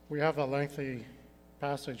We have a lengthy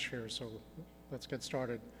passage here, so let's get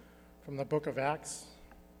started. From the book of Acts,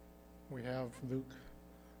 we have Luke,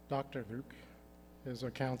 Dr. Luke, his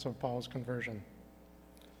accounts of Paul's conversion.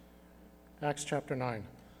 Acts chapter 9.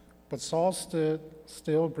 But Saul,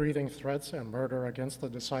 still breathing threats and murder against the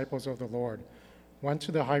disciples of the Lord, went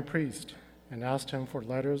to the high priest and asked him for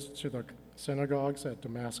letters to the synagogues at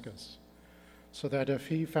Damascus, so that if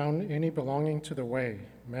he found any belonging to the way,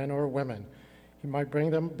 men or women, he might bring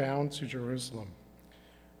them bound to Jerusalem.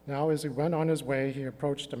 Now as he went on his way, he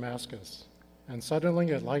approached Damascus, and suddenly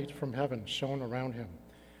a light from heaven shone around him.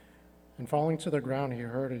 And falling to the ground, he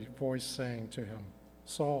heard a voice saying to him,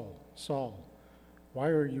 "Saul, Saul, why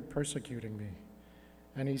are you persecuting me?"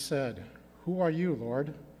 And he said, "Who are you,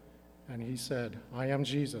 Lord?" And he said, "I am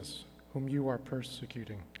Jesus, whom you are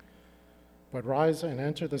persecuting. But rise and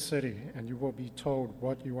enter the city, and you will be told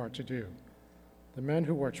what you are to do." The men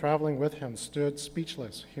who were traveling with him stood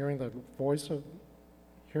speechless, hearing the voice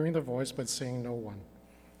but seeing no one.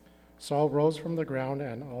 Saul rose from the ground,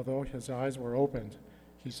 and although his eyes were opened,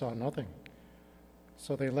 he saw nothing.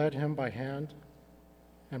 So they led him by hand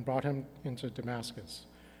and brought him into Damascus.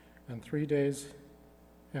 And for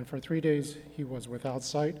 3 days he was without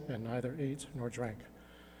sight and neither ate nor drank.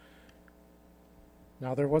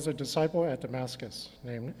 Now there was a disciple at Damascus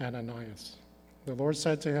named Ananias. The Lord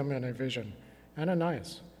said to him in a vision,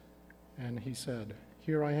 "Ananias." And he said,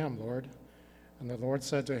 "Here I am, Lord." And the Lord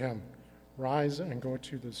said to him, "Rise and go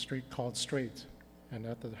to the street called Straight, and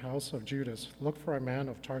at the house of Judas look for a man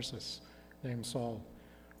of Tarsus named Saul,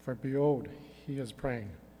 for behold, he is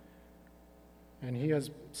praying. And he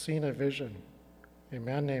has seen a vision, a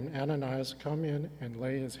man named Ananias come in and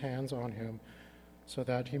lay his hands on him so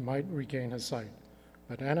that he might regain his sight.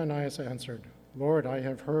 But Ananias answered, Lord, I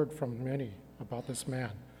have heard from many about this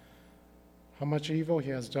man, how much evil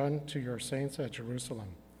he has done to your saints at Jerusalem.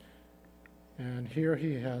 And here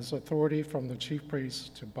he has authority from the chief priests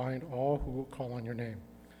to bind all who call on your name.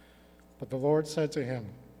 But the Lord said to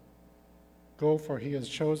him, Go, for he is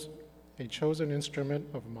a chosen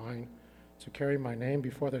instrument of mine to carry my name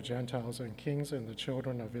before the Gentiles and kings and the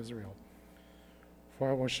children of Israel.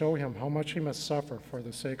 For I will show him how much he must suffer for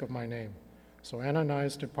the sake of my name. So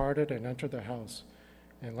Ananias departed and entered the house,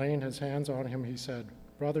 and laying his hands on him, he said,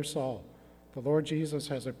 Brother Saul, the Lord Jesus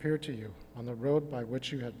has appeared to you on the road by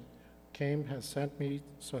which you came has sent me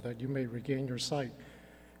so that you may regain your sight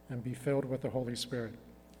and be filled with the Holy Spirit.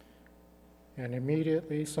 And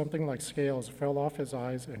immediately something like scales fell off his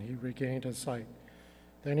eyes, and he regained his sight.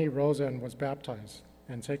 Then he rose and was baptized,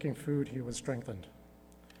 and taking food he was strengthened.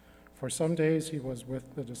 For some days he was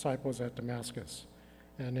with the disciples at Damascus,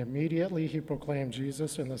 and immediately he proclaimed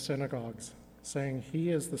Jesus in the synagogues, saying, He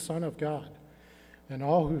is the Son of God. And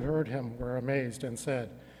all who heard him were amazed and said,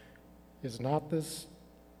 Is not this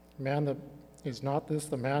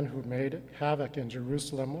the man who made havoc in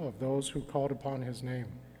Jerusalem of those who called upon his name?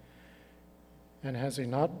 And has he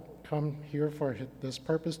not come here for this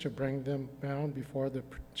purpose to bring them bound before the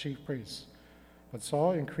chief priests? But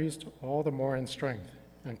Saul increased all the more in strength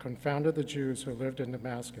and confounded the Jews who lived in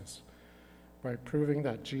Damascus by proving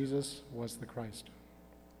that Jesus was the Christ.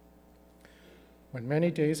 When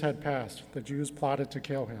many days had passed, the Jews plotted to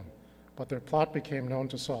kill him, but their plot became known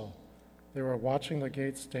to Saul. They were watching the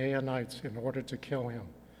gates day and night in order to kill him.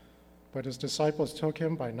 But his disciples took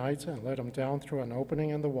him by night and let him down through an opening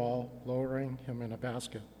in the wall, lowering him in a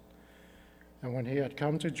basket. And when he had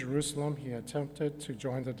come to Jerusalem, he attempted to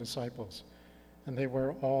join the disciples, and they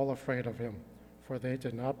were all afraid of him, for they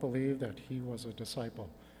did not believe that he was a disciple.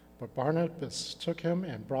 But Barnabas took him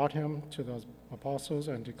and brought him to the apostles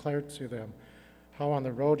and declared to them how on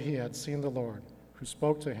the road he had seen the Lord, who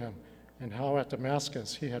spoke to him, and how at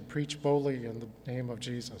Damascus he had preached boldly in the name of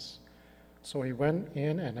Jesus. So he went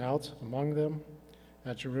in and out among them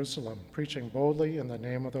at Jerusalem, preaching boldly in the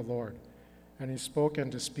name of the Lord. And he spoke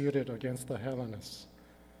and disputed against the Hellenists.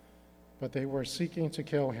 But they were seeking to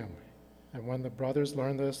kill him. And when the brothers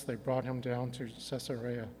learned this, they brought him down to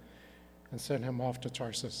Caesarea and sent him off to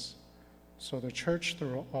Tarsus. So the church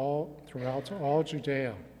throughout all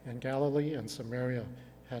Judea and Galilee and Samaria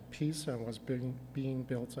had peace and was being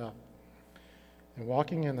built up. And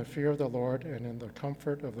walking in the fear of the Lord and in the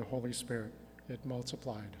comfort of the Holy Spirit, it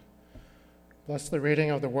multiplied. Bless the reading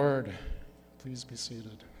of the word. Please be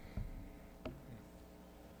seated.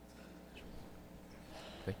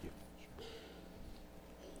 Thank you.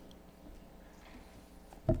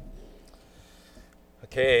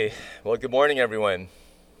 Okay, well, good morning, everyone.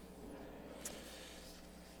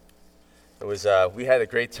 We had a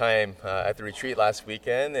great time at the retreat last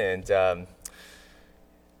weekend, and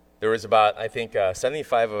There was about, I think,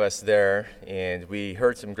 75 of us there, and we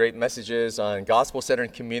heard some great messages on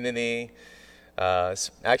gospel-centered community.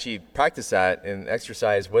 Actually practice that and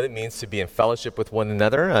exercise what it means to be in fellowship with one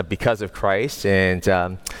another because of Christ. And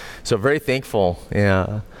so very thankful.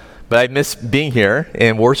 But I miss being here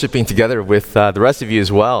and worshiping together with the rest of you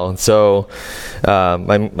as well. And so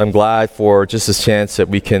I'm glad for just this chance that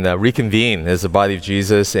we can reconvene as the body of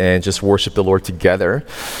Jesus and just worship the Lord together.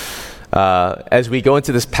 As we go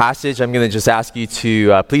into this passage, I'm going to just ask you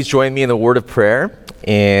to please join me in a word of prayer.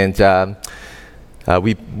 And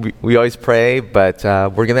we always pray, but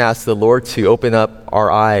we're going to ask the Lord to open up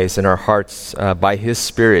our eyes and our hearts by His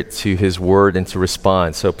Spirit to His word and to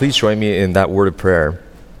respond. So please join me in that word of prayer.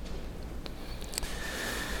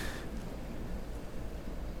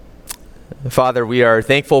 Father, we are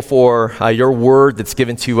thankful for your word that's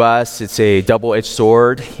given to us. It's a double-edged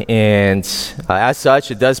sword, and as such,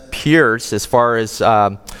 it does pierce as far as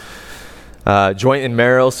joint and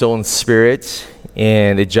marrow, soul and spirit,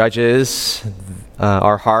 and it judges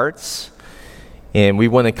our hearts. And we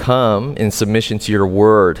want to come in submission to your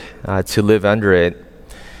word to live under it.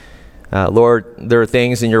 Lord, there are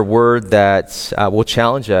things in your word that will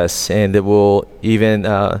challenge us and that will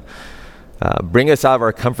even bring us out of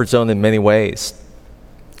our comfort zone in many ways.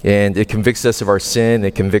 And it convicts us of our sin.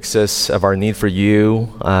 It convicts us of our need for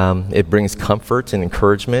you. It brings comfort and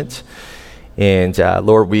encouragement. And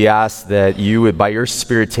Lord, we ask that you would, by your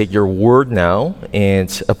Spirit, take your word now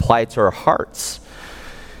and apply it to our hearts.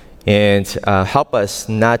 And help us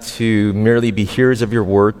not to merely be hearers of your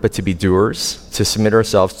word, but to be doers, to submit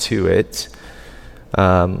ourselves to it.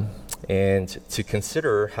 And to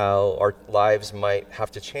consider how our lives might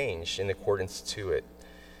have to change in accordance to it.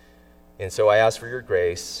 And so I ask for your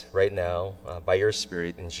grace right now, by your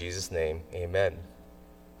Spirit, in Jesus' name, amen.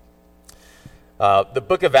 The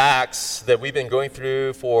book of Acts that we've been going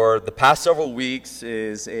through for the past several weeks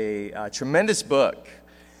is a tremendous book.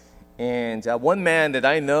 And one man that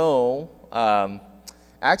I know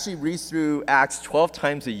actually reads through Acts 12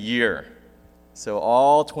 times a year. So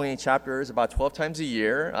all 20 chapters, about 12 times a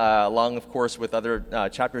year, along, of course, with other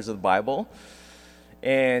chapters of the Bible.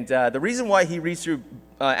 And the reason why he reads through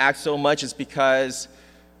Acts so much is because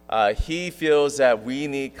he feels that we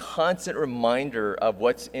need constant reminder of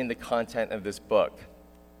what's in the content of this book.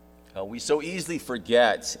 We so easily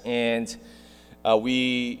forget, and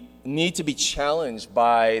we need to be challenged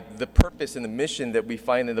by the purpose and the mission that we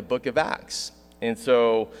find in the book of Acts. And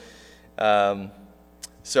so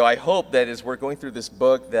I hope that as we're going through this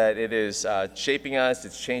book that it is shaping us,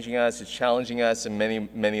 it's changing us, it's challenging us in many,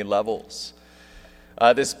 many levels.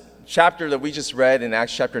 This chapter that we just read in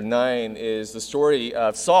Acts chapter 9 is the story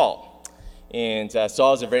of Saul. And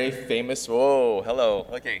Saul is a very famous, very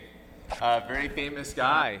famous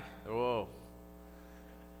guy. Whoa.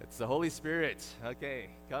 It's the Holy Spirit,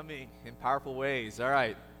 coming in powerful ways. All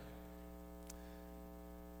right.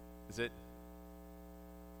 Is it?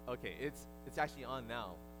 Okay, it's actually on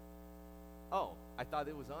now. Oh, I thought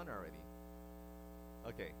it was on already.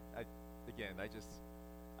 Okay, I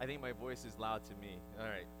think my voice is loud to me. All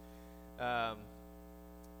right.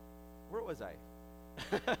 Where was I?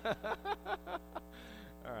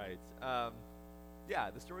 All right.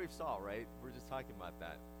 The story of Saul, right? We're just talking about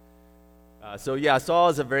that. Saul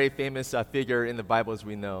is a very famous figure in the Bible, as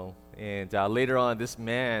we know. And later on, this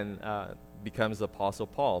man becomes the Apostle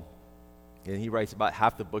Paul. And he writes about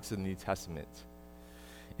half the books of the New Testament.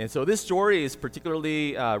 And so this story is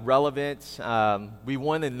particularly relevant. We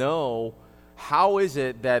want to know, how is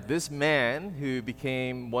it that this man, who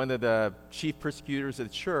became one of the chief persecutors of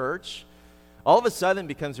the church, all of a sudden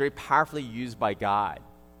becomes very powerfully used by God?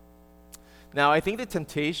 Now, I think the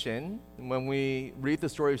temptation when we read the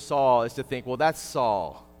story of Saul is to think, well, that's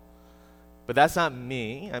Saul. But that's not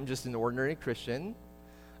me. I'm just an ordinary Christian.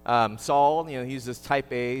 Saul, he's this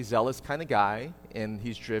type A, zealous kind of guy, and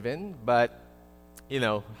he's driven, but,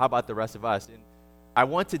 how about the rest of us? And I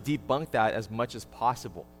want to debunk that as much as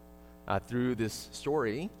possible through this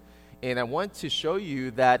story, and I want to show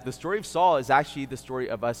you that the story of Saul is actually the story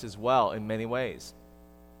of us as well in many ways.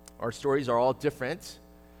 Our stories are all different,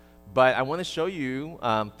 but I want to show you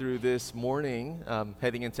through this morning,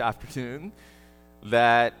 heading into afternoon,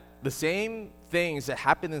 that the same things that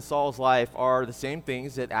happened in Saul's life are the same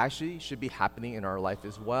things that actually should be happening in our life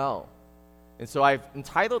as well. And so I've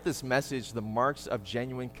entitled this message, The Marks of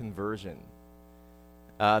Genuine Conversion.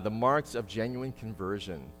 The Marks of Genuine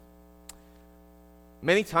Conversion.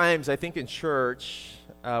 Many times, I think in church,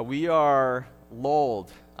 we are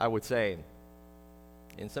lulled, I would say.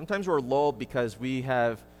 And sometimes we're lulled because we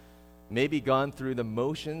have maybe gone through the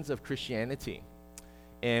motions of Christianity.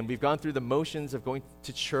 And we've gone through the motions of going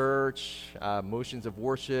to church, motions of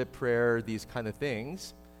worship, prayer, these kind of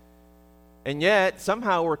things. And yet,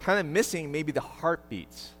 somehow, we're kind of missing maybe the heartbeat,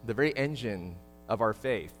 the very engine of our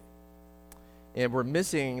faith. And we're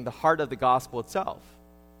missing the heart of the gospel itself.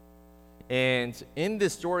 And in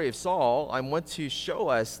this story of Saul, I want to show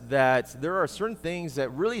us that there are certain things that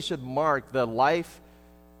really should mark the life,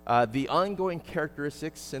 the ongoing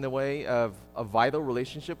characteristics, in a way, of a vital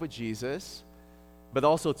relationship with Jesus, but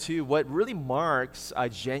also, too, what really marks a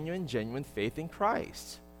genuine faith in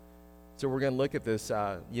Christ. So we're going to look at this,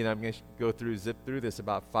 I'm going to zip through this,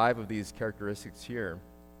 about 5 of these characteristics here.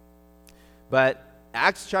 But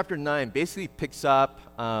Acts chapter 9 basically picks up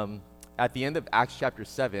at the end of Acts chapter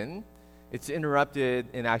 7. It's interrupted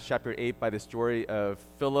in Acts chapter 8 by the story of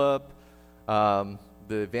Philip, the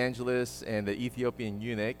evangelist, and the Ethiopian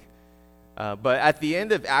eunuch. But at the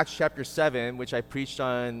end of Acts chapter 7, which I preached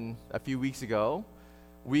on a few weeks ago,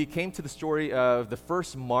 we came to the story of the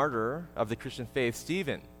first martyr of the Christian faith,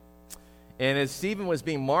 Stephen. And as Stephen was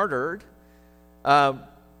being martyred,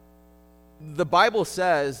 the Bible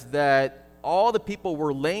says that all the people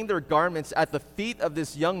were laying their garments at the feet of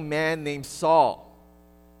this young man named Saul.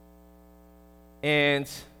 And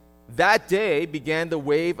that day began the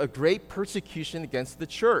wave of great persecution against the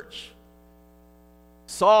church.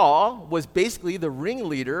 Saul was basically the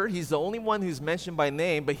ringleader. He's the only one who's mentioned by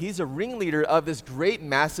name, but he's a ringleader of this great,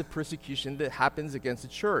 massive persecution that happens against the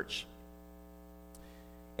church.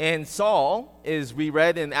 And Saul, as we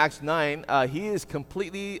read in Acts 9, he is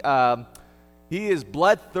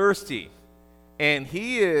bloodthirsty, and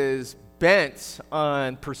he is bent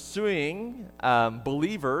on pursuing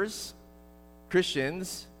believers,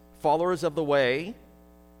 Christians, followers of the way,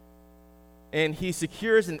 and he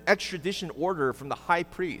secures an extradition order from the high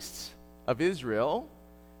priest of Israel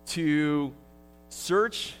to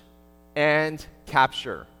search and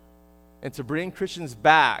capture and to bring Christians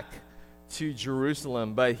back to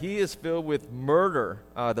Jerusalem. But he is filled with murder,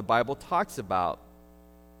 the Bible talks about.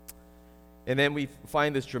 And then we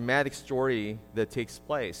find this dramatic story that takes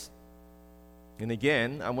place. And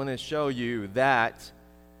again, I want to show you that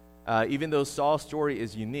even though Saul's story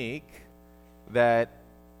is unique, that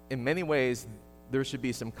in many ways there should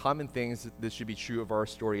be some common things that should be true of our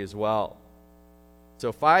story as well.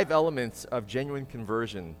 So 5 elements of genuine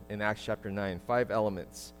conversion in Acts chapter 9, 5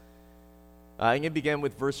 elements. I'm going to begin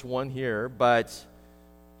with verse 1 here, but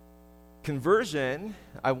conversion,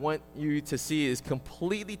 I want you to see, is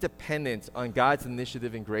completely dependent on God's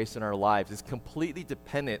initiative and grace in our lives. It's completely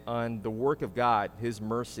dependent on the work of God, His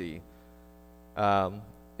mercy,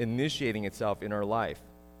 initiating itself in our life.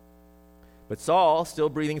 But Saul, still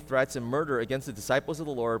breathing threats and murder against the disciples of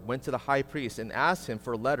the Lord, went to the high priest and asked him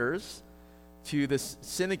for letters to the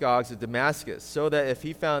synagogues of Damascus, so that if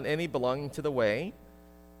he found any belonging to the way,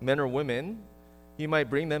 men or women, he might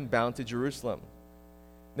bring them bound to Jerusalem.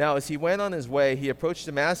 Now, as he went on his way, he approached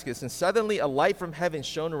Damascus, and suddenly a light from heaven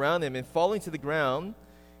shone around him, and falling to the ground,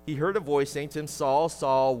 he heard a voice saying to him, Saul,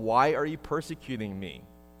 Saul, why are you persecuting me?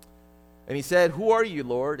 And he said, who are you,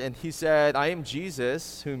 Lord? And he said, I am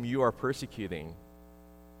Jesus, whom you are persecuting.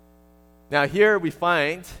 Now here we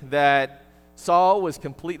find that Saul was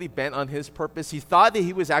completely bent on his purpose. He thought that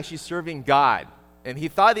he was actually serving God, and he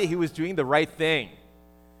thought that he was doing the right thing.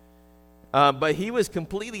 But he was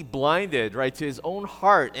completely blinded, right, to his own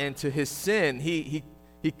heart and to his sin. He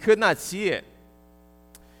could not see it.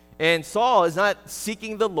 And Saul is not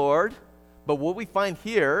seeking the Lord, but what we find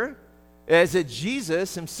here is that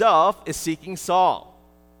Jesus himself is seeking Saul.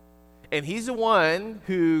 And he's the one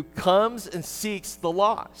who comes and seeks the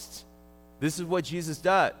lost. This is what Jesus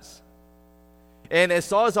does. And as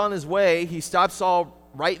Saul is on his way, he stops Saul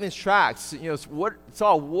right in his tracks.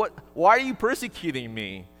 Saul, why are you persecuting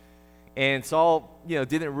me? And Saul,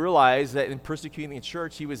 didn't realize that in persecuting the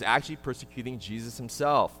church, he was actually persecuting Jesus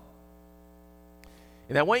himself.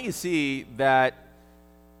 And I want you to see that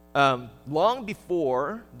long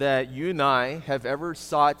before that you and I have ever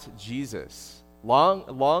sought Jesus,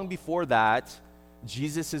 long before that,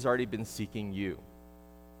 Jesus has already been seeking you.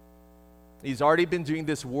 He's already been doing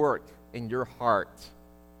this work in your heart.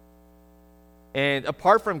 And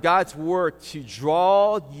apart from God's work to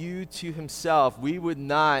draw you to himself, we would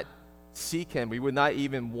not seek him. We would not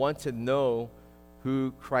even want to know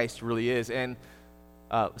who Christ really is. And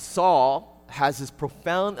Saul has this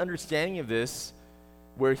profound understanding of this,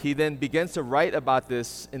 where he then begins to write about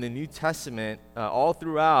this in the New Testament all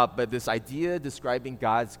throughout, but this idea describing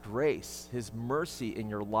God's grace, his mercy in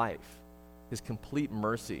your life, his complete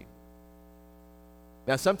mercy.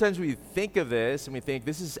 Now, sometimes we think of this and we think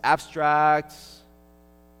this is abstract,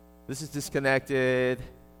 this is disconnected,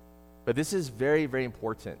 But this is very, very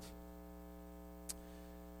important.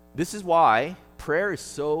 This is why prayer is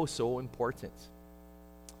so, so important.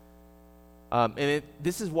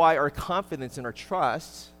 This is why our confidence and our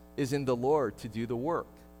trust is in the Lord to do the work,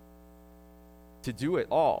 to do it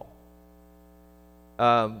all.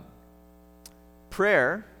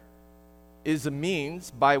 Prayer is a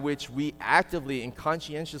means by which we actively and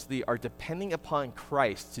conscientiously are depending upon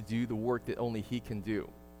Christ to do the work that only He can do,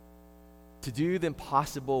 to do the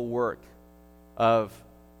impossible work of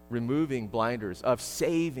removing blinders, of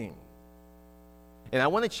saving. And I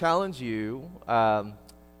want to challenge you,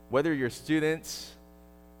 whether you're students,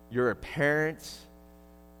 you're a parent,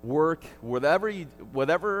 work, whatever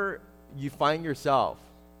you find yourself,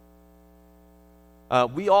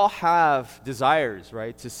 we all have desires,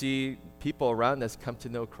 right, to see people around us come to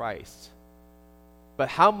know Christ. But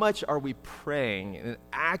how much are we praying and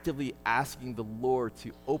actively asking the Lord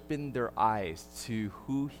to open their eyes to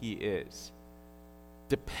who He is?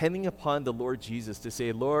 Depending upon the Lord Jesus to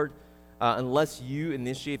say, Lord, unless you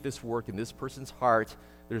initiate this work in this person's heart,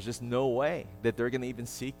 there's just no way that they're going to even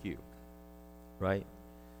seek you, right?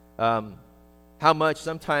 How much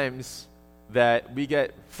sometimes that we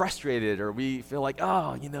get frustrated or we feel like,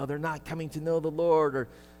 oh, they're not coming to know the Lord, or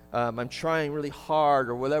I'm trying really hard,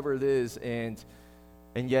 or whatever it is, and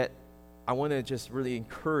yet I want to just really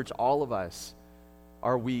encourage all of us.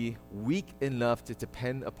 Are we weak enough to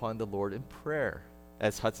depend upon the Lord in prayer,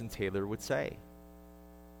 as Hudson Taylor would say?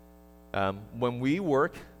 When we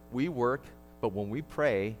work, but when we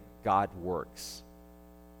pray, God works.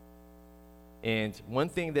 And one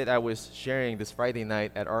thing that I was sharing this Friday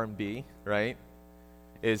night at R&B, right,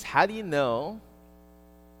 is how do you know,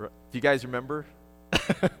 do you guys remember?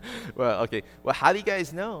 Well, how do you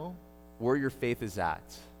guys know where your faith is at?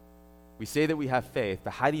 We say that we have faith,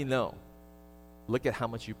 but how do you know? Look at how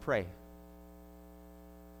much you pray.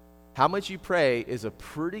 How much you pray is a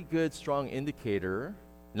pretty good, strong indicator,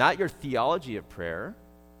 not your theology of prayer,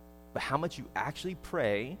 but how much you actually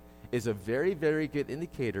pray is a very, very good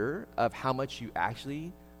indicator of how much you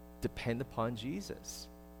actually depend upon Jesus.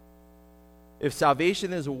 If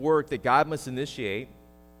salvation is a work that God must initiate,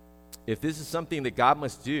 if this is something that God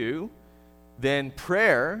must do, then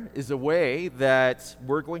prayer is a way that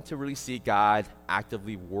we're going to really see God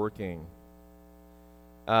actively working.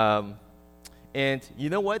 And you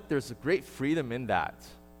know what? There's a great freedom in that.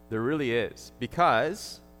 There really is.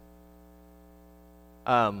 Because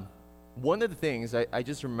one of the things I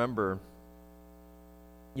just remember,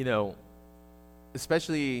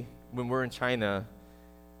 especially when we're in China,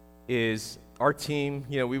 is our team,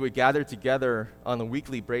 we would gather together on a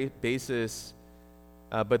weekly basis.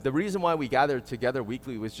 But the reason why we gathered together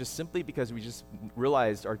weekly was just simply because we just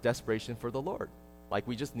realized our desperation for the Lord. Like,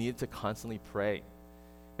 we just needed to constantly pray.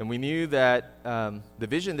 And we knew that the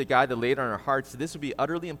vision that God had laid on our hearts, this would be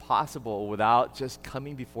utterly impossible without just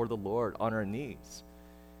coming before the Lord on our knees.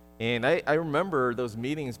 And I remember those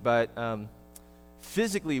meetings, but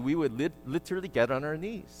physically we would literally get on our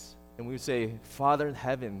knees. And we would say, Father in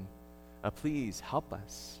heaven, please help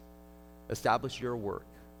us establish your work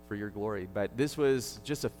for your glory. But this was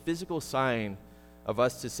just a physical sign of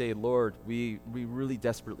us to say, Lord, we really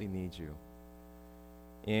desperately need you.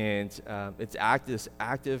 And it's this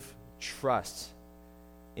active trust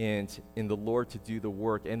in the Lord to do the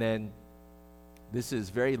work. And then this is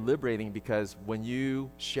very liberating, because when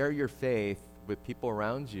you share your faith with people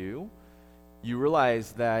around you, you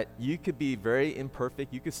realize that you could be very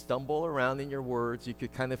imperfect. You could stumble around in your words. You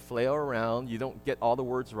could kind of flail around. You don't get all the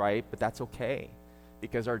words right, but that's okay,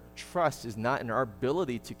 because our trust is not in our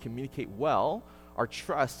ability to communicate well. Our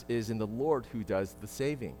trust is in the Lord who does the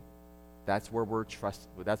saving. That's where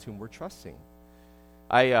that's whom we're trusting.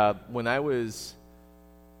 When I was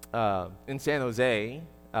in San Jose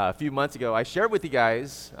a few months ago, I shared with you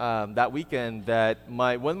guys that weekend that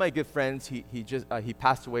one of my good friends, he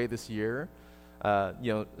passed away this year.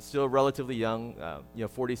 Still relatively young,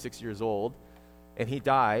 46 years old, and he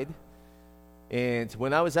died. And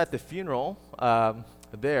when I was at the funeral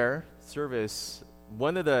service,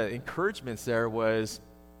 one of the encouragements there was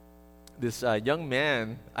this young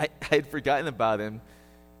man, I had forgotten about him,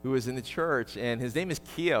 who was in the church, and his name is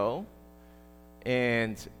Keo.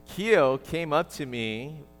 And Keo came up to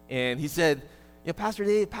me, and he said, Pastor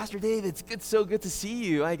Dave, it's so good to see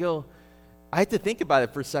you. I had to think about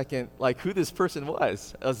it for a second, like who this person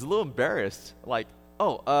was. I was a little embarrassed, like,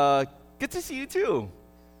 good to see you too.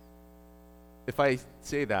 If I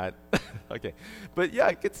say that, okay. But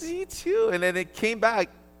yeah, good to see you too. And then it came back,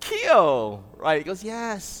 Keo, right? He goes,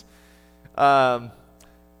 yes. And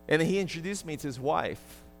then he introduced me to his wife.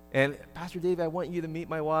 And Pastor Dave, I want you to meet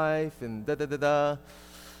my wife, and da-da-da-da.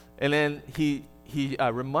 And then he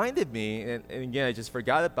reminded me, and again, I just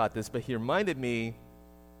forgot about this, but he reminded me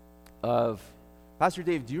of, Pastor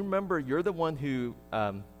Dave, do you remember you're the one who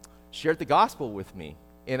shared the gospel with me,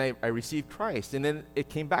 and I received Christ? And then it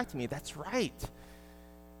came back to me, that's right.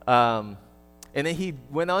 And then he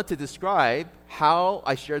went on to describe how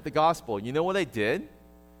I shared the gospel. You know what I did?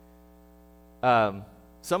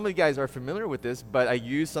 Some of you guys are familiar with this, but I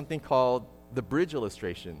used something called the bridge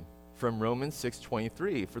illustration from Romans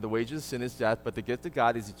 6:23. For the wages of sin is death, but the gift of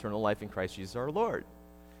God is eternal life in Christ Jesus our Lord.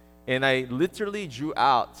 And I literally drew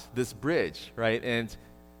out this bridge, right?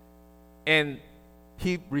 And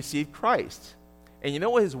he received Christ. And you know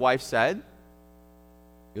what his wife said?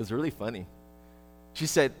 It was really funny. She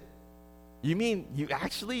said, "You mean you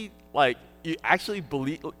actually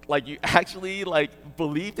believed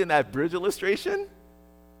in that bridge illustration?"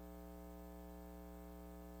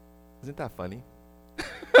 Isn't that funny?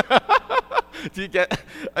 Do you get?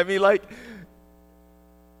 I mean,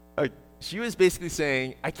 she was basically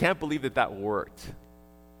saying, "I can't believe that worked,"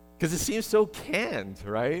 because it seems so canned,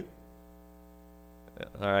 right?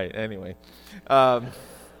 All right. Anyway,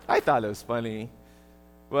 I thought it was funny.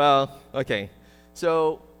 Well, okay.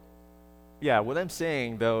 So, yeah, what I'm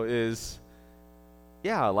saying though is,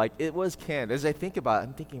 yeah, like it was canned. As I think about it,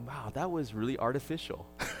 I'm thinking, wow, that was really artificial.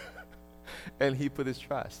 And he put his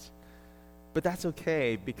trust. But that's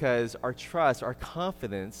okay, because our trust, our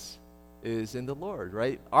confidence is in the Lord,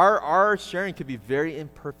 right? Our sharing could be very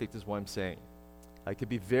imperfect, is what I'm saying. It could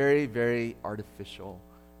be very, very artificial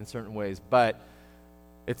in certain ways, but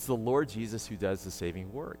it's the Lord Jesus who does the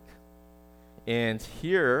saving work. And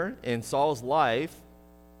here in Saul's life,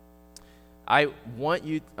 I want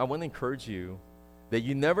to encourage you that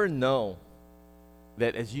you never know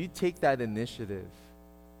that as you take that initiative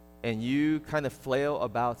and you kind of flail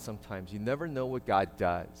about sometimes, you never know what God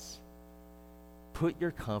does. Put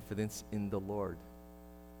your confidence in the Lord.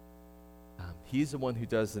 He's the one who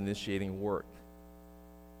does the initiating work.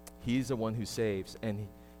 He's the one who saves, and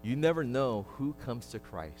you never know who comes to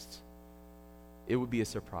Christ. It would be a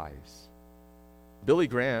surprise. Billy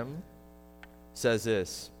Graham says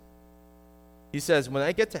this. He says, when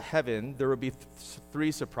I get to heaven, there will be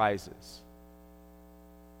three surprises.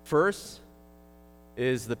 First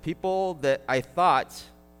is the people that I thought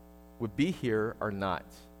would be here are not.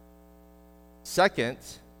 Second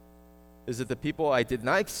is that the people I did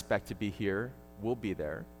not expect to be here will be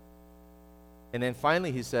there. And then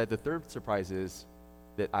finally, he said, the third surprise is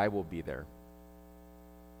that I will be there.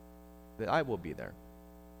 That I will be there.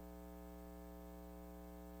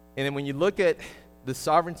 And then when you look at the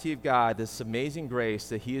sovereignty of God, this amazing grace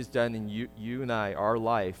that he has done in you and I, our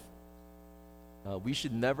life, we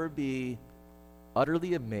should never be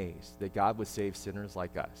utterly amazed that God would save sinners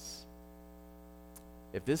like us.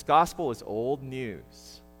 If this gospel is old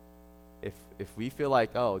news, if we feel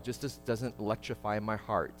like, oh, just this doesn't electrify my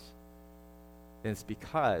heart, then it's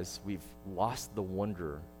because we've lost the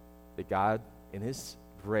wonder that God, in his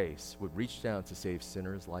grace, would reach down to save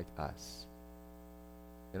sinners like us.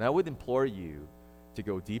 And I would implore you to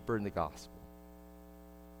go deeper in the gospel.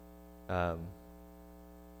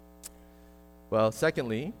 Well,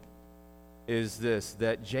 secondly, is this,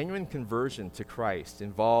 that genuine conversion to Christ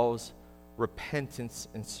involves repentance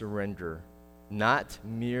and surrender, not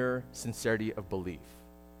mere sincerity of belief.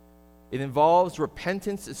 It involves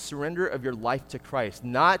repentance and surrender of your life to Christ,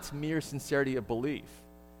 not mere sincerity of belief.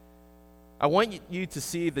 I want you to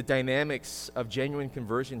see the dynamics of genuine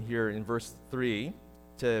conversion here in verse 3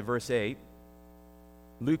 to verse 8.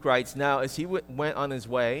 Luke writes, now as he went on his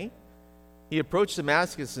way, he approached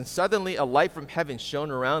Damascus, and suddenly a light from heaven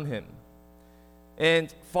shone around him.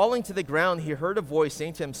 And falling to the ground, he heard a voice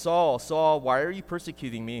saying to him, Saul, Saul, why are you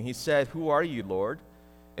persecuting me? And he said, who are you, Lord?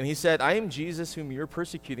 And he said, I am Jesus whom you are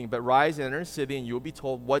persecuting, but rise and enter the city, and you will be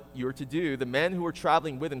told what you are to do. The men who were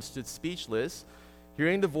traveling with him stood speechless,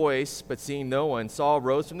 hearing the voice, but seeing no one. Saul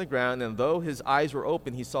rose from the ground, and though his eyes were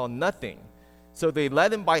open, he saw nothing. So they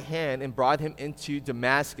led him by hand and brought him into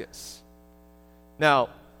Damascus. Now,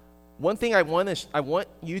 one thing I want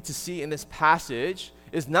you to see in this passage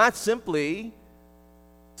is not simply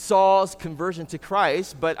Saul's conversion to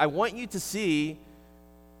Christ, but I want you to see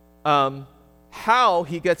how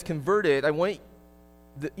he gets converted. I want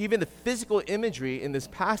even the physical imagery in this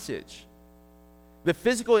passage. The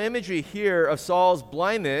physical imagery here of Saul's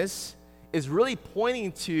blindness is really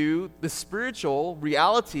pointing to the spiritual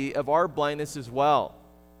reality of our blindness as well.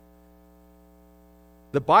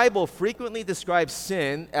 The Bible frequently describes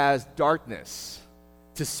sin as darkness,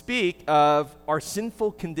 to speak of our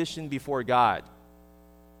sinful condition before God.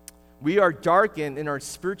 We are darkened in our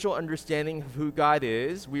spiritual understanding of who God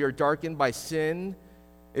is. We are darkened by sin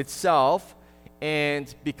itself.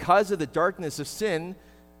 And because of the darkness of sin,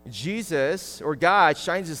 Jesus, or God,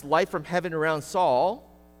 shines his light from heaven around Saul.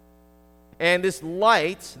 And this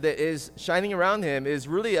light that is shining around him is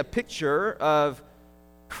really a picture of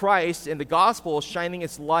Christ and the gospel shining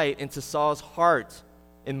its light into Saul's heart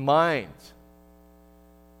and mind.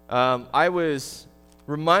 I was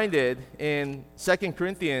reminded in 2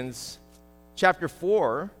 Corinthians chapter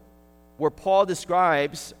 4, where Paul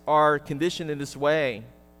describes our condition in this way.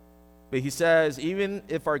 But he says, even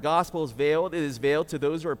if our gospel is veiled, it is veiled to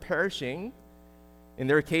those who are perishing. In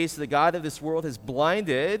their case, the God of this world has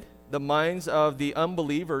blinded the minds of the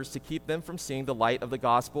unbelievers to keep them from seeing the light of the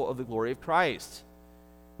gospel of the glory of Christ,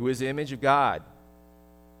 who is the image of God.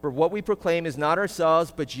 For what we proclaim is not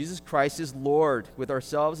ourselves, but Jesus Christ is Lord, with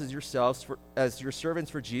ourselves as your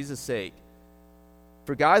servants for Jesus' sake.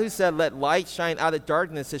 For God, who said, "Let light shine out of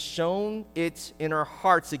darkness," has shown it in our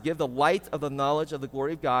hearts to give the light of the knowledge of the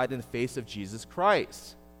glory of God in the face of Jesus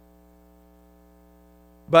Christ.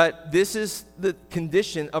 But this is the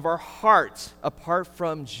condition of our heart apart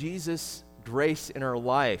from Jesus' grace in our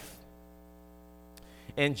life.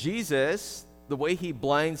 And Jesus, the way he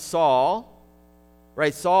blinds Saul,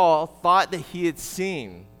 right? Saul thought that he had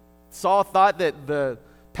seen. Saul thought that the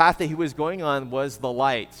path that he was going on was the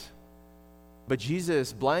light. But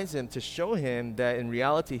Jesus blinds him to show him that in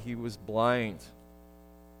reality he was blind.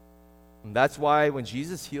 And that's why when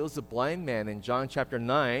Jesus heals the blind man in John chapter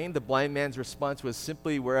 9, the blind man's response was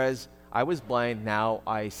simply, "Whereas I was blind, now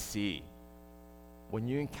I see." When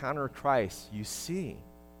you encounter Christ, you see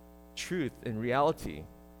truth in reality.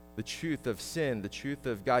 The truth of sin, the truth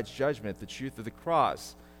of God's judgment, the truth of the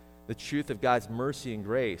cross, the truth of God's mercy and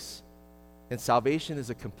grace. And salvation is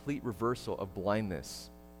a complete reversal of blindness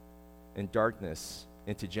and darkness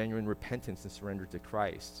into genuine repentance and surrender to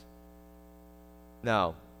Christ.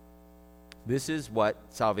 Now, this is what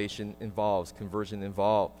salvation involves, conversion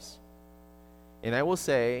involves. And I will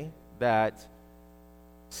say that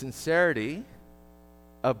sincerity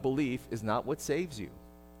of belief is not what saves you.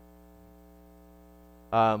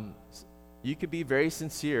 You could be very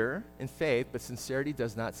sincere in faith, but sincerity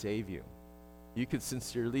does not save you. You could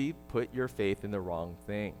sincerely put your faith in the wrong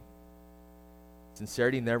thing.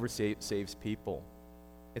 Sincerity never saves people.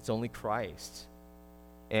 It's only Christ.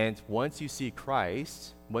 And once you see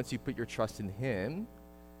Christ, once you put your trust in him,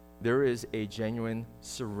 there is a genuine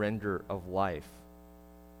surrender of life.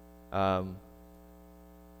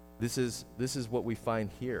 This is what we find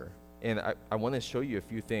here. And I want to show you a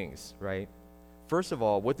few things, right? First of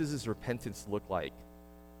all, what does this repentance look like?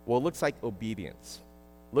 Well, it looks like obedience.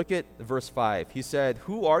 Look at verse 5. He said,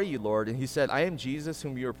 "Who are you, Lord?" And he said, "I am Jesus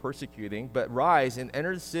whom you are persecuting, but rise and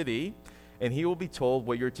enter the city, and he will be told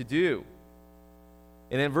what you're to do."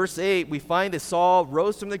 And in verse 8, we find that Saul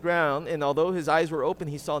rose from the ground, and although his eyes were open,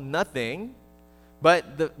 he saw nothing.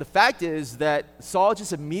 But the fact is that Saul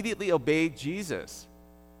just immediately obeyed Jesus.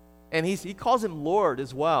 And he calls him Lord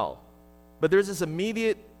as well. But there's this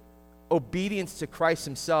immediate obedience to Christ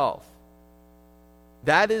himself.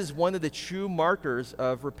 That is one of the true markers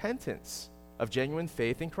of repentance, of genuine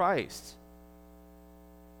faith in Christ.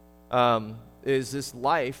 Is this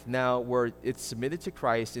life now where it's submitted to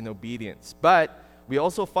Christ in obedience. But we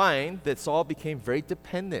also find that Saul became very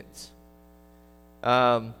dependent.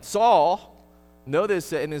 Saul, notice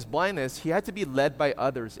that in his blindness, he had to be led by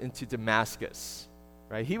others into Damascus.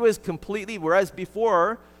 Right? He was completely, whereas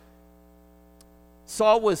before,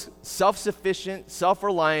 Saul was self-sufficient,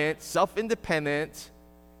 self-reliant, self-independent.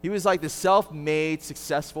 He was like the self-made,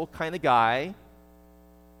 successful kind of guy.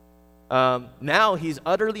 Now he's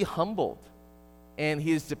utterly humbled, and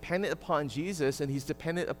he is dependent upon Jesus, and he's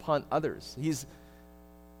dependent upon others. When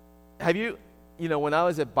I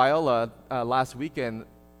was at Biola last weekend,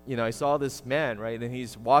 I saw this man, right, and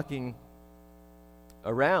he's walking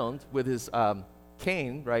around with his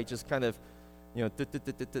cane, right, just kind of,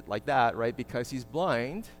 like that, right, because he's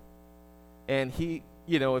blind. And he,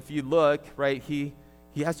 if you look, right, he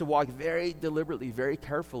has to walk very deliberately, very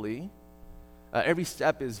carefully. Every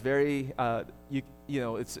step is very,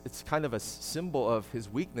 it's kind of a symbol of his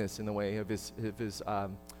weakness in a way, of his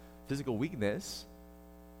physical weakness.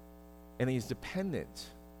 And he's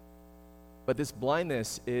dependent. But this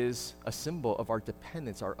blindness is a symbol of our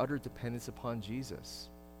dependence, our utter dependence upon Jesus.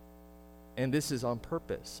 And this is on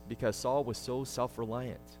purpose because Saul was so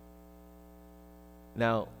self-reliant.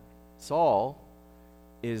 Now, Saul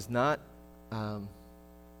is not, when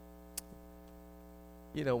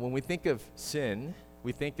we think of sin,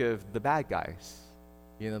 we think of the bad guys,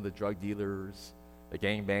 the drug dealers, the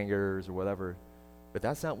gangbangers, or whatever. But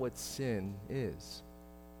that's not what sin is.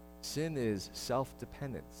 Sin is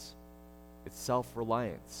self-dependence. It's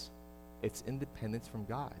self-reliance. It's independence from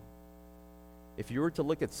God. If you were to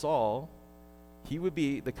look at Saul, he would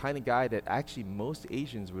be the kind of guy that actually most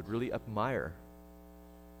Asians would really admire.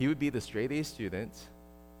 He would be the straight-A student,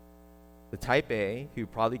 the type A, who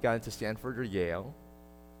probably got into Stanford or Yale,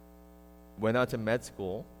 went out to med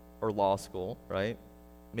school or law school, right?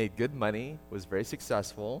 Made good money, was very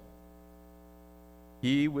successful.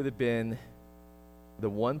 He would have been the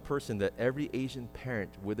one person that every Asian parent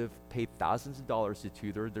would have paid thousands of dollars to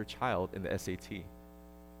tutor their child in the SAT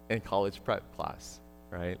and college prep class,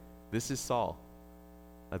 right? This is Saul.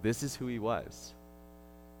 This is who he was.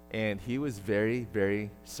 And he was very, very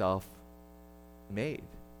self-made.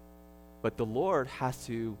 But the Lord has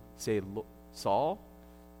to say, Saul,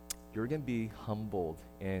 you're going to be humbled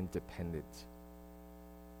and dependent.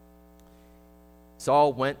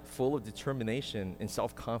 Saul went full of determination and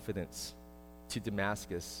self-confidence to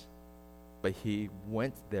Damascus, but he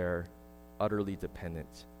went there utterly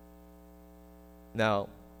dependent. Now,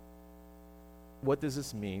 what does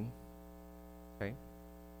this mean? Okay.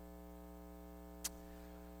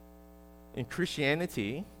 In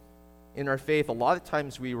Christianity, in our faith, a lot of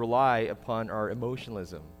times we rely upon our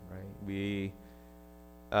emotionalism, right? We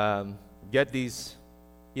get these,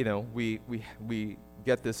 we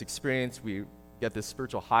get this experience, we get this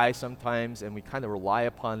spiritual high sometimes, and we kind of rely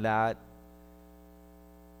upon that.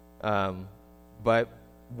 But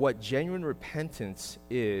what genuine repentance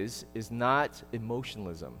is not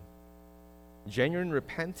emotionalism. Genuine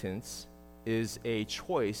repentance is a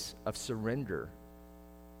choice of surrender.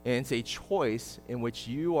 And it's a choice in which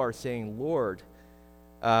you are saying, Lord,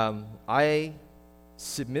 I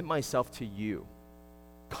submit myself to you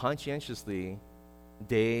conscientiously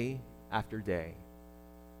day after day,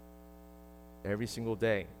 every single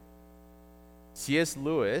day. C.S.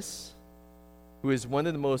 Lewis, who is one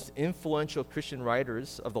of the most influential Christian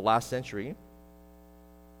writers of the last century,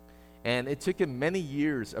 and it took him many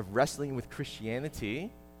years of wrestling with Christianity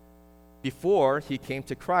before he came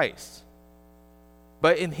to Christ.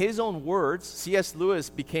 But in his own words, C.S. Lewis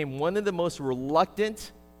became one of the most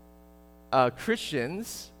reluctant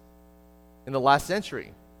Christians in the last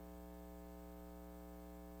century.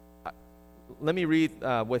 Let me read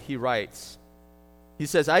what he writes. He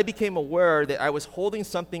says, I became aware that I was holding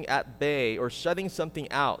something at bay or shutting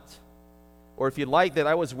something out. Or if you like, that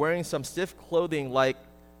I was wearing some stiff clothing like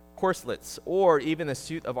corselets or even a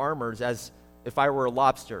suit of armor as if I were a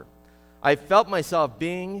lobster. I felt myself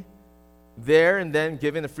being there and then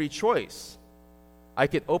given a free choice. I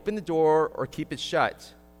could open the door or keep it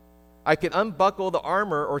shut. I could unbuckle the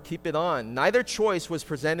armor or keep it on. Neither choice was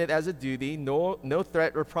presented as a duty. No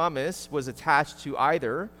threat or promise was attached to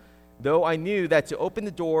either, though I knew that to open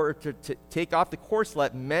the door or to take off the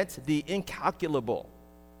corselet meant the incalculable.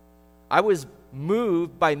 I was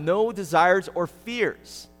moved by no desires or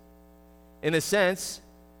fears. In a sense,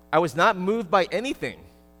 I was not moved by anything.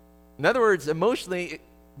 In other words, emotionally,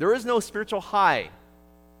 there is no spiritual high.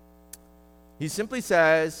 He simply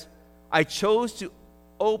says, I chose to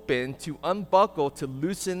open, to unbuckle, to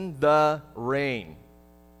loosen the rein.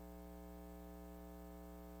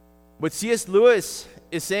 What C.S. Lewis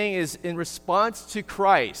is saying is, in response to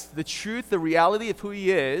Christ, the truth, the reality of who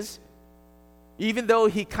he is, even though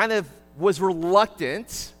he kind of was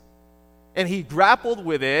reluctant and he grappled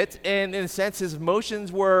with it, and in a sense his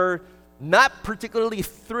emotions were not particularly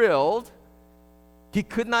thrilled, he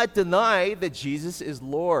could not deny that Jesus is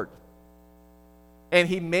Lord. And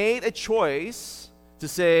he made a choice to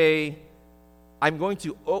say, I'm going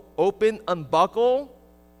to open, unbuckle,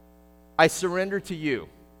 I surrender to you.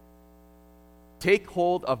 Take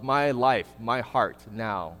hold of my life, my heart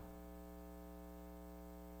now.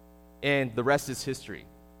 And the rest is history.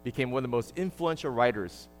 Became one of the most influential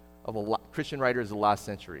writers Christian writers of the last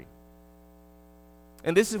century.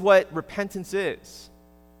 And this is what repentance is.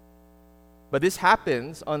 But this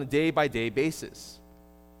happens on a day-by-day basis.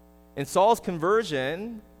 In Saul's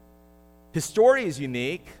conversion, his story is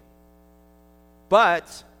unique,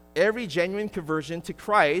 but every genuine conversion to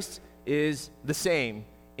Christ is the same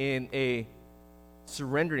in a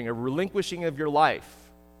surrendering, a relinquishing of your life.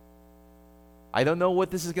 I don't know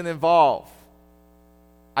what this is going to involve.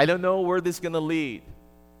 I don't know where this is going to lead.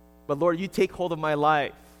 But Lord, you take hold of my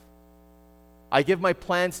life. I give my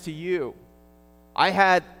plans to you. I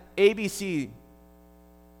had ABC,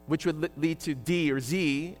 which would lead to D or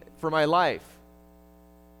Z for my life.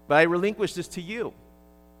 But I relinquish this to you.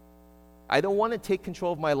 I don't want to take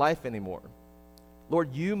control of my life anymore.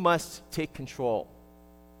 Lord, you must take control.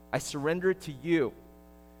 I surrender it to you.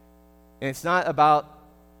 And it's not about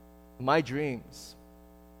my dreams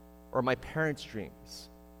or my parents' dreams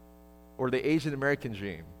or the Asian American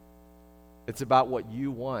dream. It's about what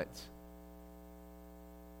you want.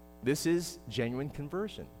 This is genuine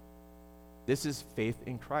conversion. This is faith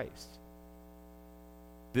in Christ.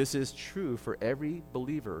 This is true for every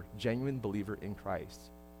believer, genuine believer in Christ.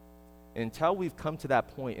 Until we've come to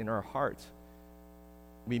that point in our heart,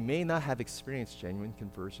 we may not have experienced genuine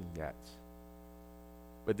conversion yet.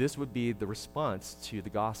 But this would be the response to the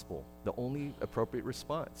gospel, the only appropriate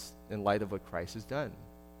response in light of what Christ has done.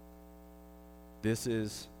 This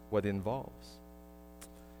is what it involves.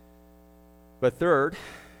 But third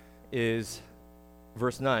is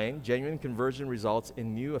verse 9, genuine conversion results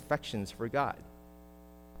in new affections for God.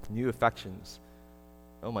 New affections.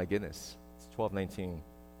 Oh my goodness, it's 12:19.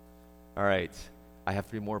 All right, I have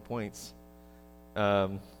 3 more points.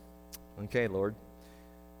 Okay, Lord.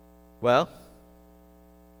 Well,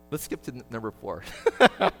 let's skip to number 4.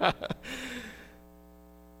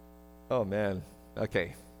 Oh man,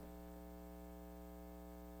 okay.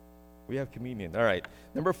 We have communion. All right,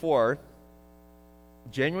 number 4,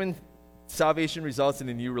 genuine salvation results in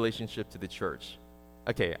a new relationship to the church.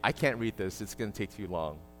 Okay, I can't read this. It's going to take too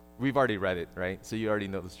long. We've already read it, right? So you already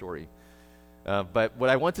know the story. But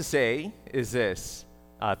what I want to say is this,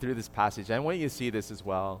 through this passage. I want you to see this as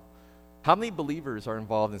well. How many believers are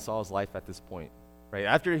involved in Saul's life at this point? Right?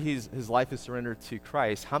 After his life is surrendered to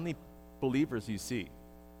Christ, how many believers do you see?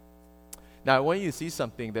 Now, I want you to see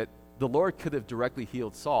something that the Lord could have directly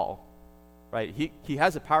healed Saul. Right? He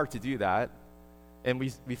has the power to do that. And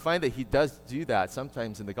we find that he does do that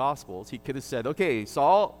sometimes in the Gospels. He could have said, okay,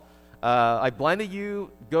 Saul, I blinded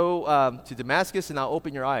you, go to Damascus and I'll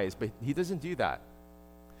open your eyes. But he doesn't do that.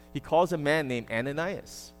 He calls a man named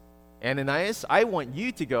Ananias. Ananias, I want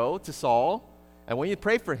you to go to Saul. I want you to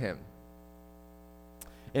pray for him.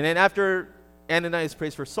 And then after Ananias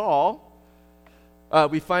prays for Saul,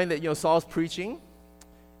 we find that Saul's preaching.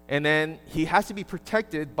 And then he has to be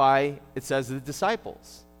protected by, it says, the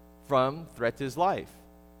disciples from threat to his life.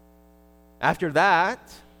 After that,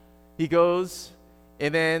 he goes,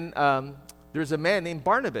 and then there's a man named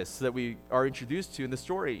Barnabas that we are introduced to in the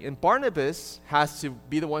story. And Barnabas has to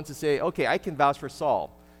be the one to say, okay, I can vouch for Saul.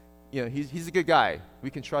 He's a good guy. We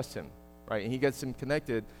can trust him, right? And he gets him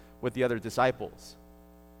connected with the other disciples.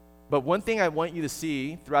 But one thing I want you to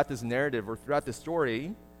see throughout this narrative or throughout the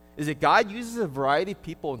story is that God uses a variety of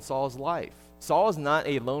people in Saul's life. Saul is not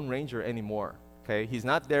a lone ranger anymore, okay? He's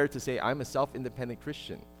not there to say, I'm a self-independent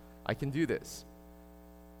Christian. I can do this.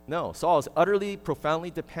 No, Saul is utterly,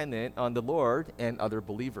 profoundly dependent on the Lord and other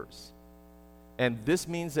believers. And this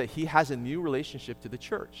means that he has a new relationship to the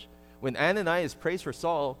church. When Ananias prays for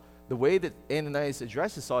Saul, the way that Ananias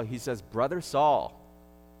addresses Saul, he says, Brother Saul,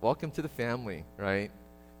 welcome to the family, right?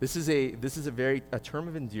 This is a term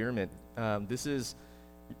of endearment. This is,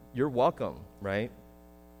 you're welcome, right?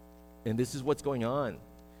 And this is what's going on.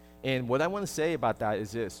 And what I want to say about that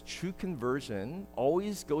is this: true conversion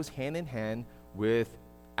always goes hand in hand with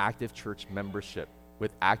active church membership,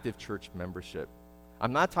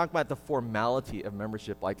 I'm not talking about the formality of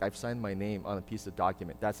membership, like I've signed my name on a piece of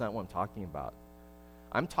document. That's not what I'm talking about.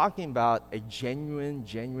 I'm talking about a genuine,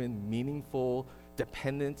 meaningful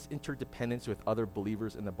interdependence with other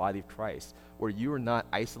believers in the body of Christ, where you are not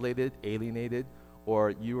isolated, alienated,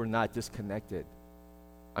 or you are not disconnected.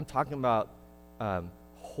 I'm talking about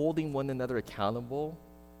holding one another accountable,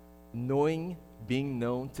 being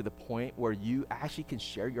known to the point where you actually can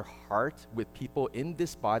share your heart with people in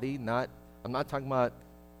this body. I'm not talking about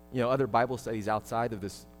other Bible studies outside of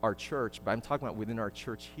our church, but I'm talking about within our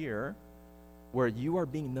church here, where you are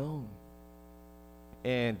being known.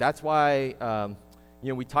 And that's why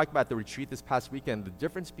we talked about the retreat this past weekend, the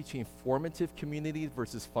difference between formative community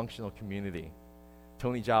versus functional community.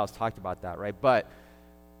 Tony Giles talked about that, right? But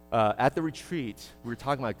at the retreat, we were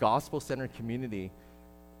talking about gospel-centered community.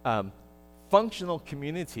 Functional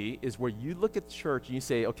community is where you look at church and you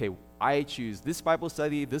say, okay, I choose this Bible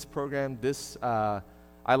study, this program,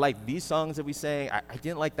 I like these songs that we sang. I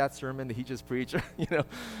didn't like that sermon that he just preached.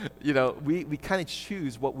 We kind of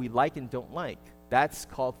choose what we like and don't like. That's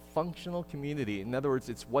called functional community. In other words,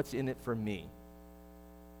 it's what's in it for me.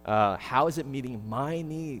 How is it meeting my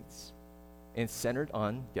needs? And centered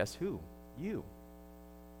on, guess who? You.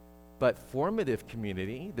 But formative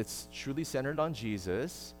community that's truly centered on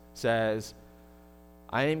Jesus says,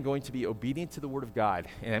 I am going to be obedient to the Word of God,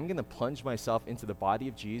 and I'm going to plunge myself into the body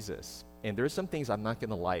of Jesus. And there's some things I'm not going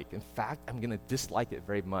to like. In fact, I'm going to dislike it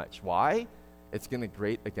very much. Why? It's going to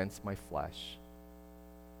grate against my flesh.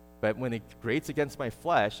 But when it grates against my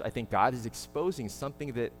flesh, I think God is exposing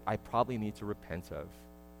something that I probably need to repent of.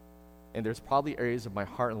 And there's probably areas of my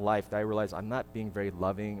heart and life that I realize I'm not being very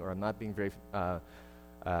loving, or I'm not being very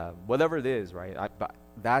whatever it is, right? But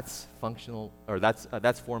that's functional, or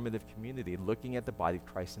that's formative community, looking at the body of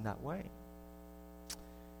Christ in that way.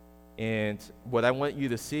 And what I want you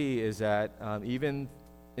to see is that even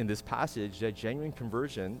in this passage, that genuine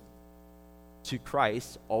conversion to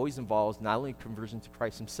Christ always involves not only conversion to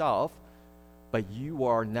Christ himself, but you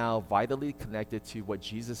are now vitally connected to what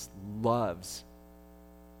Jesus loves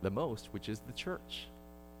the most, which is the church.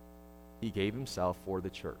 He gave himself for the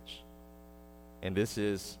church. And this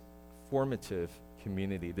is formative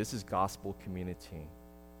community. This is gospel community.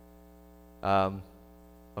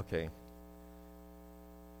 Okay.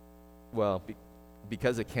 Well,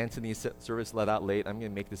 because the Cantonese service let out late, I'm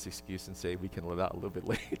going to make this excuse and say we can let out a little bit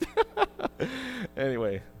late.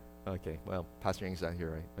 Anyway, okay. Well, Pastor Yang's not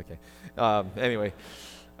here, right? Okay. Anyway,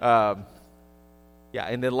 yeah,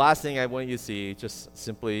 and the last thing I want you to see, just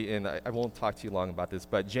simply, and I won't talk too long about this,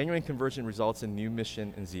 but genuine conversion results in new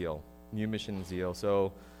mission and zeal. New mission and zeal.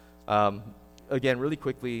 So, again, really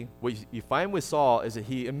quickly, what you find with Saul is that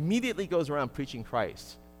he immediately goes around preaching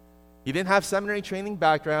Christ. He didn't have seminary training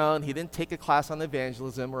background. He didn't take a class on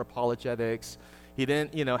evangelism or apologetics. He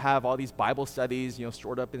didn't, have all these Bible studies,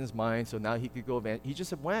 stored up in his mind, so now he could go He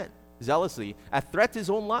just went zealously at threat to his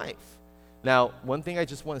own life. Now, one thing I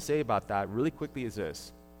just want to say about that really quickly is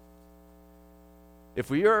this. If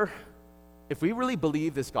we really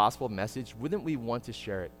believe this gospel message, wouldn't we want to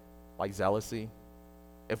share it like zealously?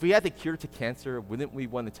 If we had the cure to cancer, wouldn't we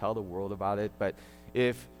want to tell the world about it? But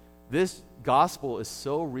if this gospel is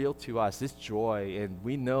so real to us, this joy, and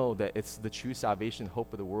we know that it's the true salvation,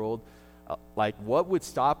 hope of the world, what would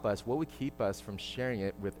stop us? What would keep us from sharing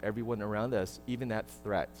it with everyone around us, even that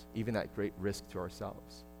threat, even that great risk to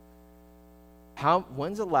ourselves?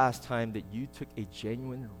 When's the last time that you took a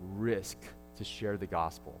genuine risk to share the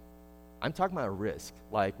gospel? I'm talking about a risk,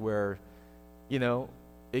 where,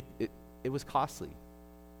 it was costly.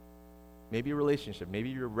 Maybe a relationship, maybe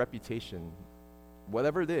your reputation,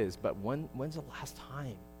 whatever it is, but when's the last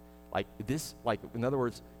time? In other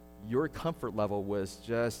words, your comfort level was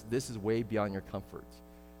just, this is way beyond your comfort.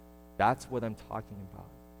 That's what I'm talking about.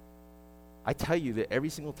 I tell you that every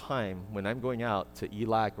single time when I'm going out to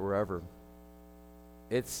ELAC or wherever,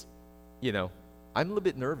 it's, I'm a little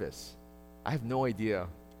bit nervous. I have no idea.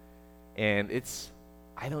 And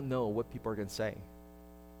I don't know what people are going to say.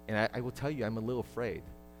 And I will tell you, I'm a little afraid.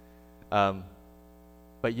 But,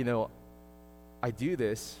 I do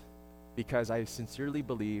this because I sincerely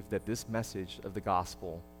believe that this message of the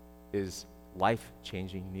gospel is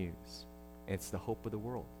life-changing news. And it's the hope of the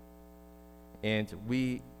world. And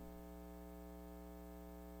we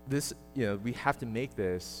have to make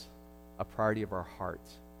this a priority of our heart.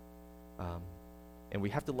 And we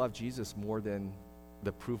have to love Jesus more than the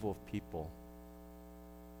approval of people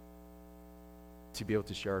to be able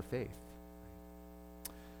to share our faith.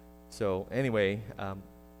 So anyway,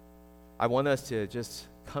 I want us to just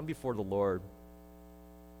come before the Lord.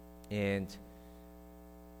 And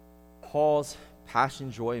Paul's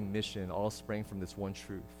passion, joy, and mission all sprang from this one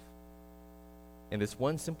truth. And this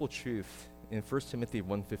one simple truth in 1 Timothy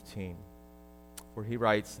 1:15, where he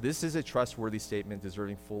writes, "This is a trustworthy statement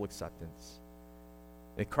deserving full acceptance.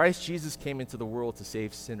 That Christ Jesus came into the world to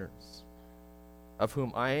save sinners, of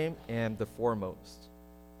whom I am the foremost.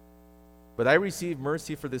 But I received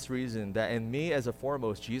mercy for this reason, that in me as a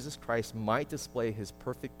foremost, Jesus Christ might display his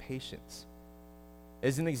perfect patience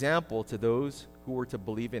as an example to those who were to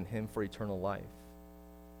believe in him for eternal life.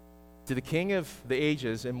 To the King of the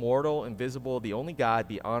ages, immortal, invisible, the only God,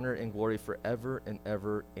 be honor and glory forever and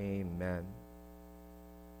ever. Amen."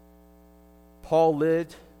 Paul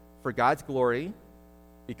lived for God's glory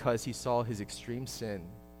because he saw his extreme sin,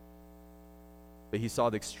 but he saw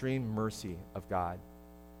the extreme mercy of God.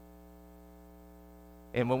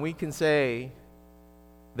 And when we can say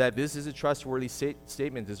that this is a trustworthy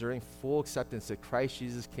statement deserving full acceptance, that Christ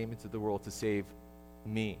Jesus came into the world to save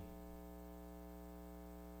me,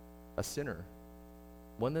 a sinner,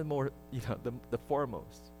 one of the more, the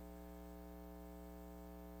foremost.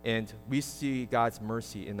 And we see God's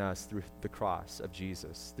mercy in us through the cross of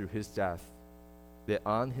Jesus, through his death, that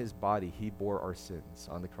on his body he bore our sins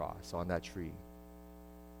on the cross, on that tree.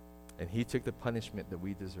 And he took the punishment that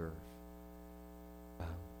we deserve.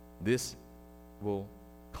 This will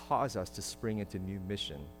cause us to spring into new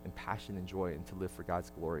mission and passion and joy and to live for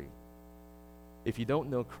God's glory. If you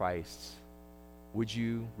don't know Christ, would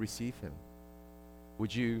you receive him?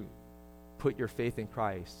 Would you put your faith in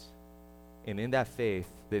Christ? And in that faith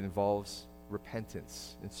that involves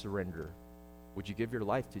repentance and surrender, would you give your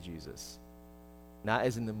life to Jesus? Not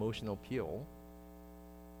as an emotional appeal,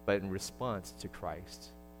 but in response to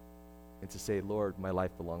Christ. And to say, Lord, my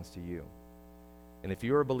life belongs to you. And if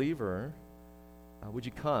you're a believer, would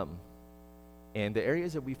you come? And the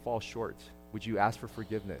areas that we fall short, would you ask for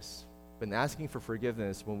forgiveness? But in asking for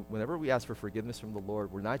forgiveness, whenever we ask for forgiveness from the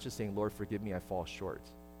Lord, we're not just saying, Lord, forgive me, I fall short.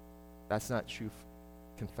 That's not true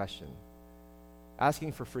confession.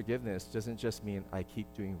 Asking for forgiveness doesn't just mean I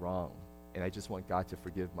keep doing wrong and I just want God to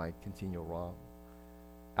forgive my continual wrong.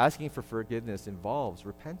 Asking for forgiveness involves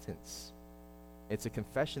repentance. It's a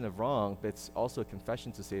confession of wrong, but it's also a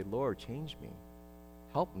confession to say, Lord, change me.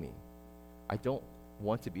 Help me. I don't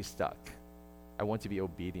want to be stuck. I want to be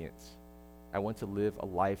obedient. I want to live a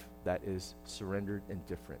life that is surrendered and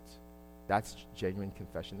different. That's genuine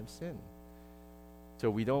confession of sin. So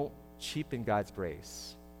we don't cheapen God's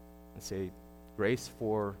grace and say grace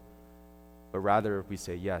for, but rather we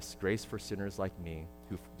say, yes, grace for sinners like me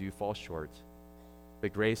who do fall short,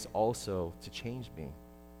 but grace also to change me,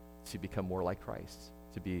 to become more like Christ,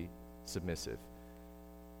 to be submissive.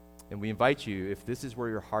 And we invite you, if this is where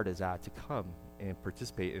your heart is at, to come and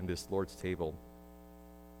participate in this Lord's table.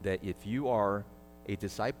 That if you are a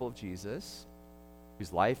disciple of Jesus,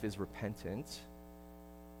 whose life is repentant,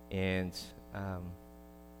 and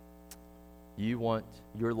you want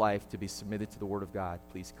your life to be submitted to the Word of God,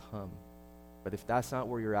 please come. But if that's not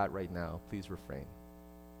where you're at right now, please refrain.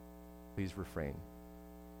 Please refrain.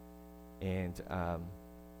 And I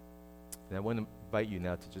want to invite you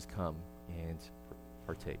now to just come and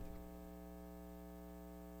partake.